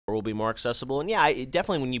will be more accessible. And yeah,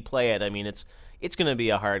 definitely when you play it, I mean, it's going to be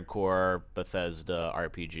a hardcore Bethesda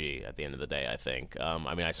RPG at the end of the day, I think.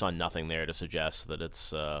 I mean, I saw nothing there to suggest that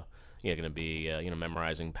it's going to be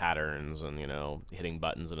memorizing patterns and hitting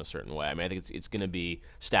buttons in a certain way. I mean, I think it's going to be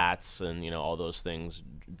stats and all those things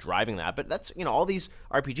driving that. But that's all these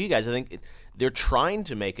RPG guys. I think they're trying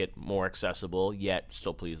to make it more accessible, yet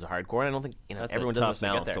still please the hardcore. And I don't think everyone does tough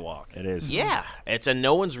balance to walk. It is. Yeah, and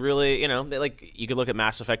no one's really like you could look at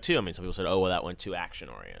Mass Effect 2. I mean, some people said, oh, well, that went too action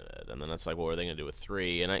oriented, and then that's like, what were they going to do with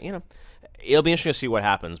 3? And it'll be interesting to see what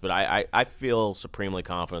happens. But I feel supremely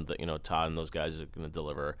confident that Todd and those guys are going to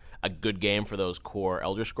deliver a good game for those core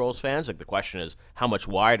Elder Scrolls fans. Like the question is, how much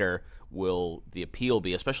wider will the appeal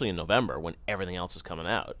be, especially in November when everything else is coming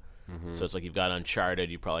out? So it's like you've got Uncharted,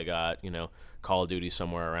 you've probably got Call of Duty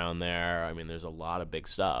somewhere around there. I mean, there's a lot of big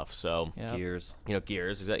stuff. So Gears,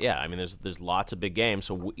 Gears. Yeah, I mean, there's lots of big games.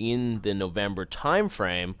 So in the November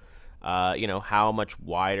timeframe, how much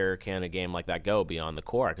wider can a game like that go beyond the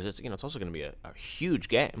core? Because it's also going to be a huge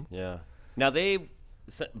game. Yeah. Now they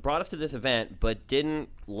brought us to this event, but didn't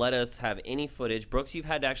let us have any footage. Brooks, you've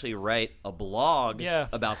had to actually write a blog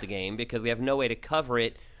about the game because we have no way to cover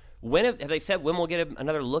it. When have they said when we'll get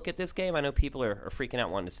another look at this game? I know people are freaking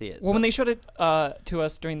out wanting to see it. Well, when they showed it to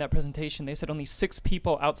us during that presentation, they said only 6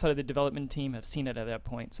 people outside of the development team have seen it at that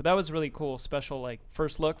point. So that was really cool, special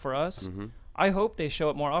first look for us. I hope they show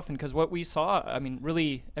it more often because what we saw, I mean,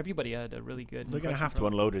 really, everybody had a really good. They're going to have to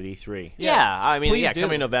unload at E3. Yeah, I mean, Please do.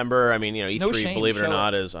 coming November. I mean, E3, No shame, believe it or show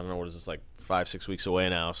not, it. is I don't know what is this like 5-6 weeks away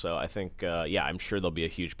now. So I think, I'm sure there'll be a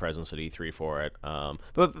huge presence at E3 for it.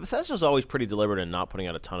 But Bethesda's always pretty deliberate in not putting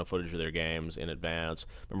out a ton of footage of their games in advance.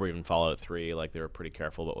 Remember even Fallout 3, like they were pretty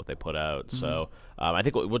careful about what they put out. So I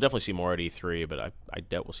think we'll definitely see more at E3, but I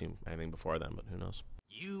doubt we'll see anything before then. But who knows?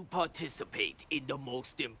 You participate in the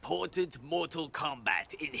most important Mortal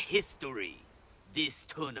Kombat in history. This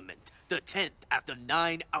tournament, the 10th after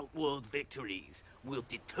 9 Outworld victories, will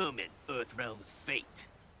determine Earthrealm's fate.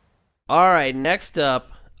 All right, next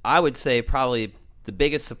up, I would say probably the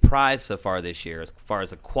biggest surprise so far this year, as far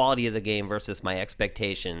as the quality of the game versus my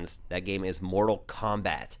expectations, that game is Mortal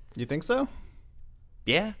Kombat. You think so?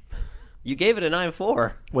 Yeah. You gave it a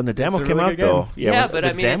 9.4. When the demo It's a came really out, good game. though, But the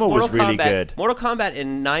I mean, demo it's Mortal was really Kombat. good. Mortal Kombat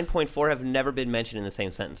and 9.4 have never been mentioned in the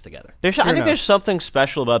same sentence together. I think enough. there's something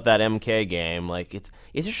special about that MK game. Like it's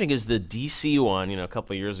interesting because the DC one, a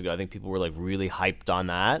couple of years ago, I think people were like really hyped on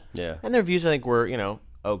that. Yeah. And their views, I think, were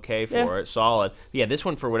okay for it, solid. Yeah, this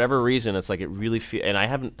one for whatever reason, it's like it really feel. And I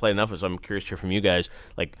haven't played enough of it, so I'm curious to hear from you guys.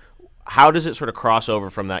 Like, how does it sort of cross over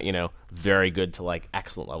from that very good to like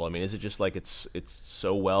excellent level? I mean, is it just like it's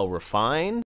so well refined?